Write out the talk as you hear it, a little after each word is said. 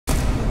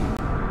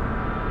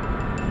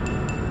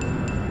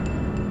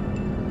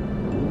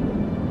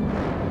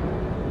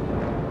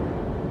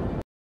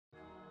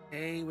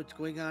Hey, what's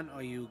going on,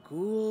 all you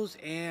ghouls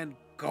and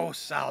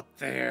ghosts out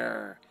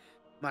there?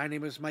 My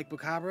name is Mike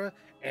Macabre,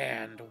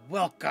 and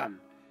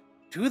welcome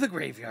to the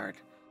graveyard.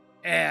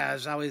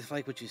 As always, if you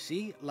like what you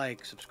see,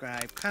 like,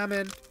 subscribe,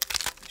 comment,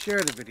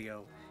 share the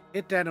video,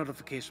 hit that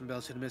notification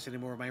bell so you don't miss any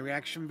more of my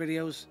reaction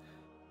videos,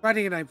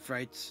 Friday Night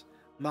Frights,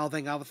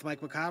 mouthing out with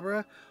Mike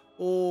Macabre,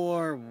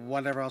 or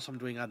whatever else I'm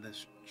doing on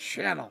this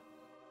channel.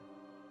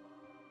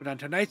 But on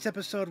tonight's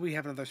episode, we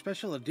have another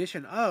special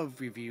edition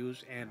of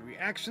reviews and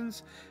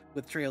reactions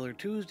with Trailer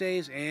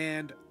Tuesdays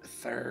and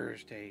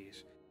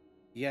Thursdays.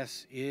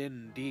 Yes,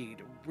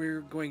 indeed.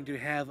 We're going to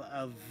have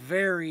a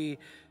very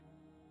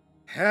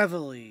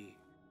heavily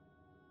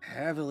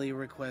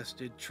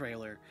requested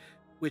trailer,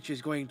 which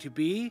is going to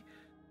be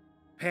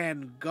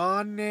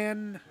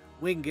Panggonin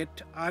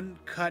Wingit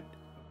Uncut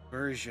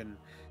version.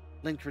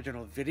 Link to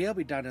original video will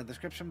be down in the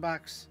description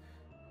box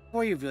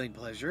for your viewing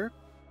pleasure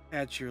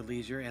at your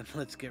leisure. And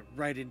let's get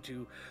right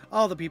into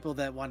all the people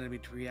that wanted me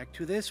to react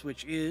to this,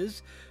 which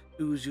is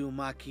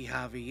Uzumaki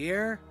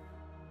Javier,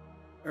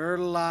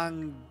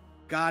 Erlang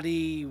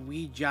Gadi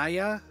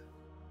Wijaya,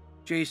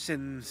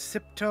 Jason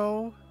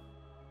Sipto,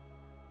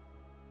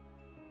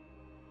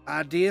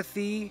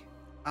 Adithi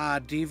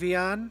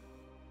Adivian,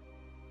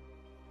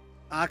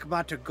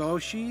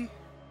 Akmatagoshi,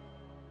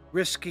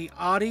 Risky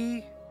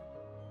Audi,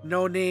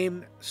 No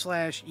Name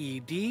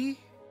 /ED,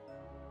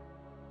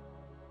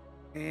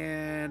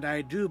 and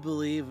I do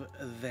believe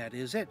that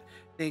is it.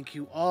 Thank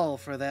you all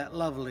for that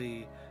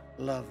lovely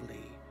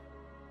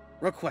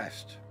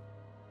request.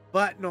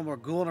 But no more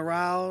ghouling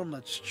around.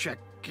 Let's check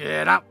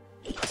it out.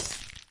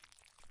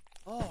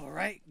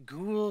 Alright,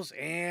 ghouls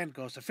and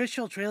ghosts.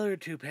 Official trailer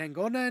to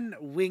Panggonin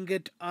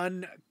Wingit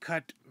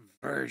Uncut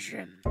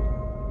version.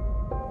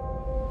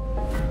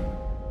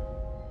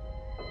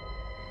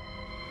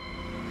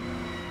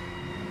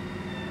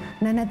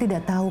 Nenek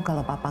tidak tahu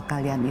kalau papa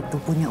kalian itu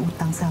punya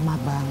utang sama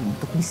bank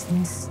untuk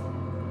bisnis.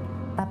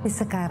 Tapi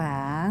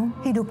sekarang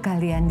hidup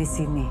kalian di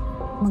sini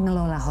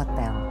mengelola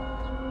hotel.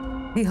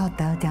 Di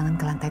hotel jangan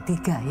ke lantai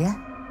 3 ya.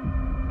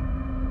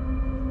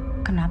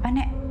 Kenapa,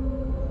 Nek?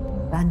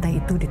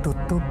 Lantai itu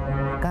ditutup,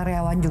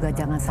 karyawan juga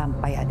jangan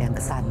sampai ada yang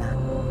ke sana.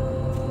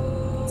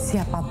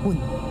 Siapapun.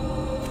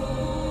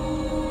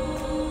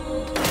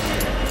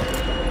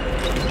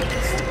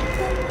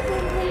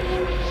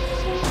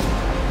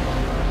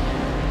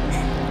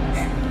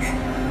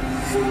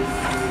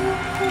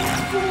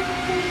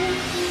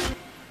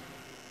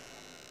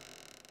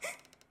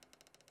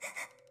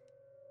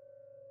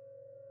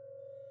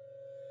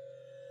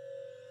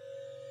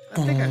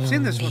 I think I've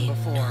seen this one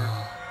before.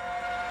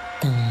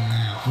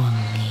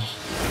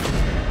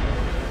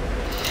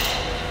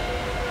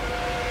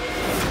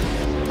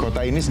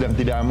 Kota ini sedang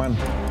tidak aman.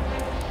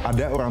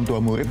 Ada orang tua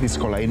murid di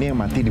sekolah ini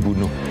yang mati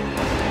dibunuh.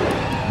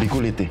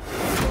 Dikuliti.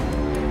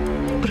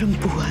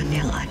 Perempuan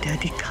yang ada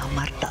di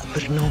kamar tak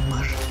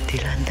bernomor di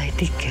lantai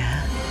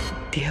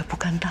 3, dia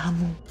bukan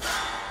tamu.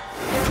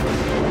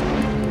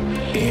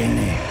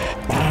 Ini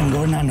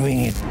Panggonin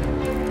Wingit.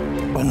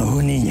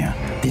 Penghuninya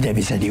tidak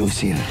bisa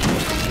diusir.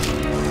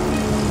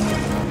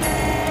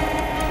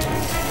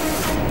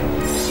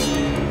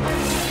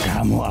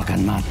 Kamu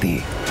akan mati.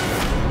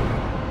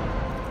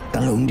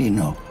 Telung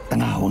dino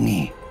tengah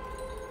wengi.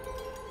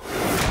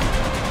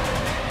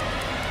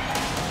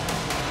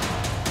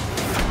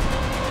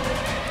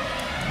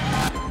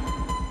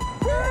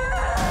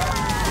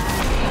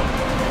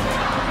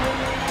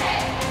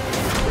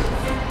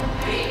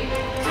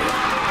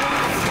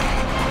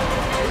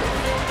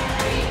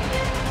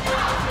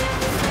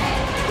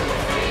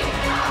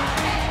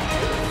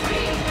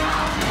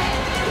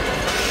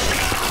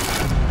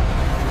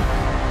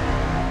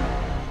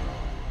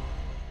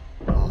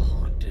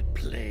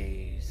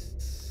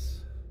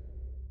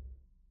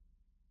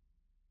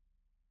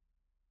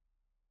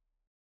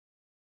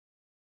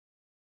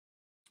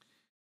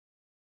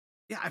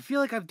 Yeah, I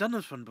feel like I've done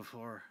this one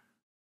before,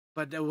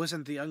 but it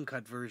wasn't the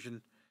uncut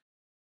version.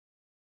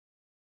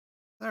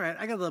 All right,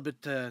 I got a little bit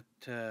to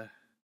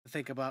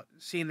think about.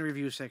 See in the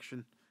review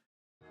section.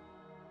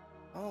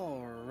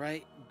 All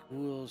right,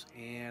 ghouls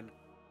and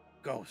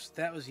ghosts.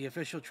 That was the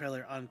official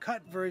trailer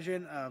uncut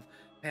version of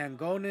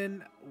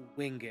Panggonin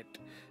Wingit.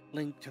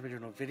 Link to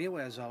original video,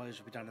 as always,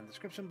 will be down in the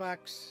description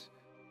box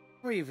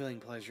for your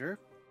viewing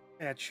pleasure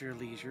at your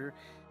leisure.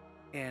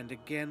 And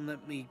again,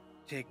 let me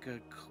take a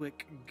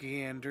quick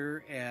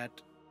gander at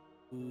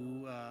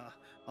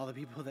all the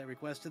people that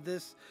requested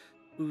this.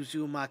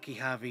 Uzumaki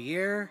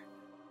Javier,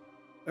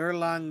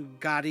 Erlang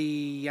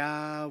Gadi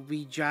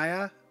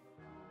Wijaya,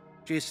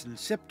 Jason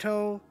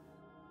Sipto,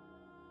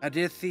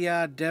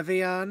 Aditya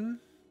Devian,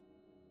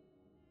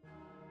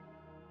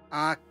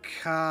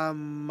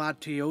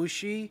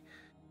 Akamatayoshi,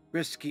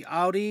 Risky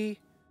Audi,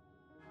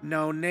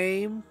 No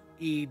Name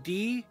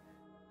ED.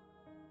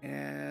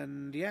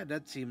 And yeah,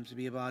 that seems to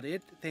be about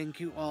it.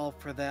 Thank you all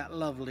for that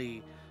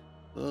lovely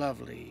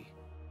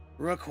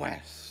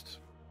request.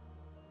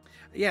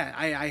 Yeah,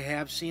 I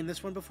have seen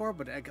this one before,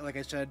 but like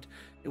I said,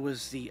 it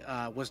was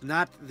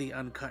not the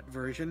uncut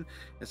version,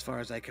 as far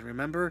as I can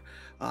remember.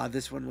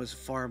 This one was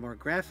far more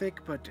graphic,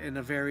 but in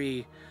a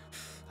very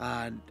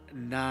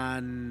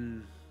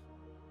non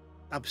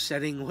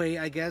upsetting way,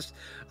 I guess.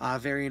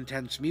 Very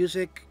intense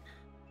music,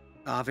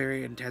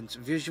 very intense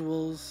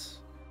visuals,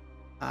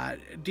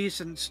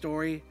 decent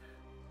story.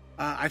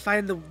 I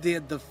find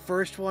the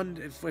first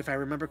one, if I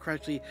remember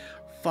correctly,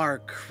 far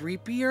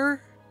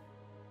creepier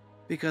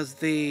because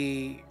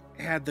they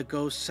had the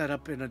ghost set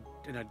up in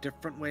a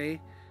different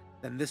way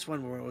than this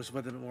one, where it was a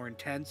little bit more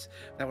intense.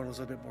 That one was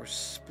a little bit more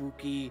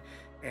spooky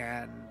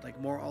and like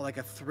more like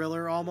a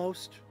thriller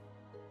almost.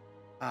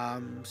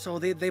 So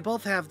they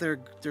both have their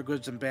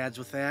goods and bads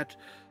with that.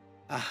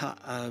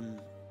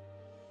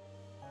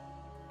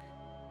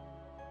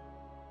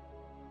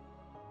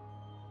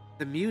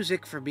 The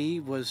music for me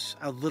was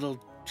a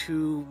little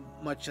too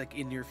much like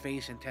in your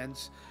face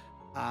intense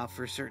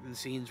for certain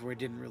scenes where it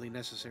didn't really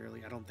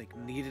necessarily, I don't think,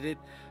 needed it.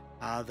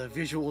 The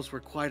visuals were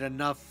quite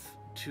enough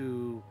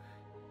to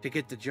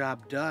get the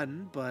job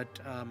done, but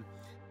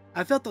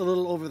I felt a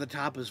little over the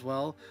top as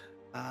well.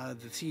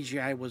 The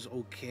CGI was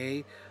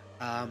okay.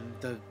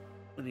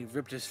 When he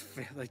ripped his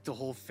like the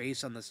whole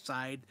face on the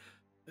side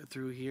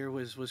through here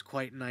was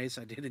quite nice.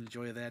 I did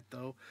enjoy that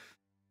though.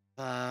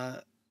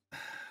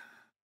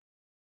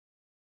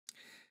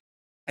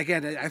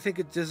 Again, I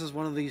think this is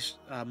one of these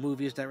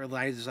movies that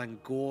relies on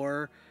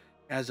gore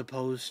as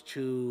opposed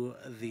to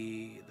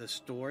the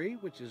story,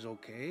 which is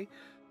okay.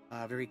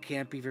 Very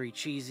campy, very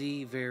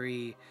cheesy,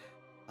 very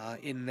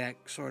in that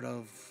sort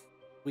of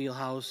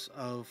wheelhouse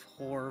of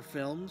horror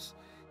films.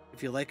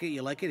 If you like it,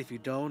 you like it. If you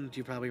don't,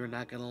 you probably are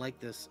not going to like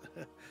this.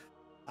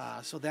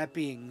 So that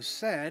being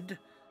said,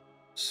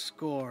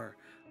 score.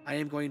 I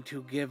am going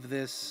to give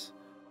this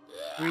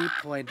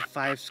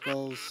 3.5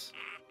 skulls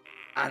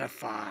out of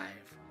 5.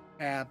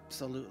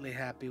 Absolutely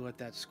happy with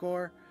that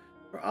score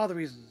for all the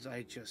reasons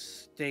I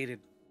just stated.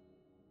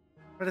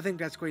 But I think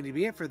that's going to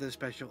be it for this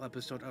special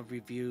episode of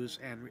reviews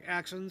and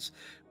reactions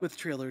with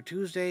Trailer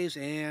Tuesdays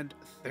and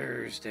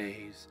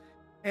Thursdays.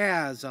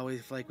 As always,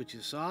 if you like what you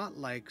saw,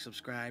 like,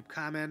 subscribe,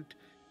 comment,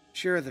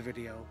 share the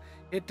video,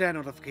 hit that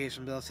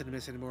notification bell so you don't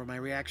miss any more of my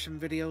reaction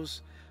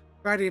videos,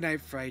 Friday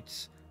Night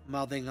Frights,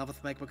 Mouthing Up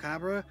with Mike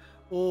Macabre,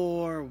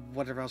 or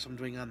whatever else I'm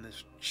doing on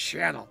this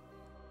channel.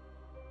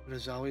 But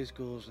as always,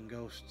 ghouls and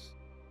ghosts,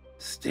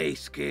 stay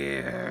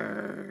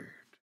scared.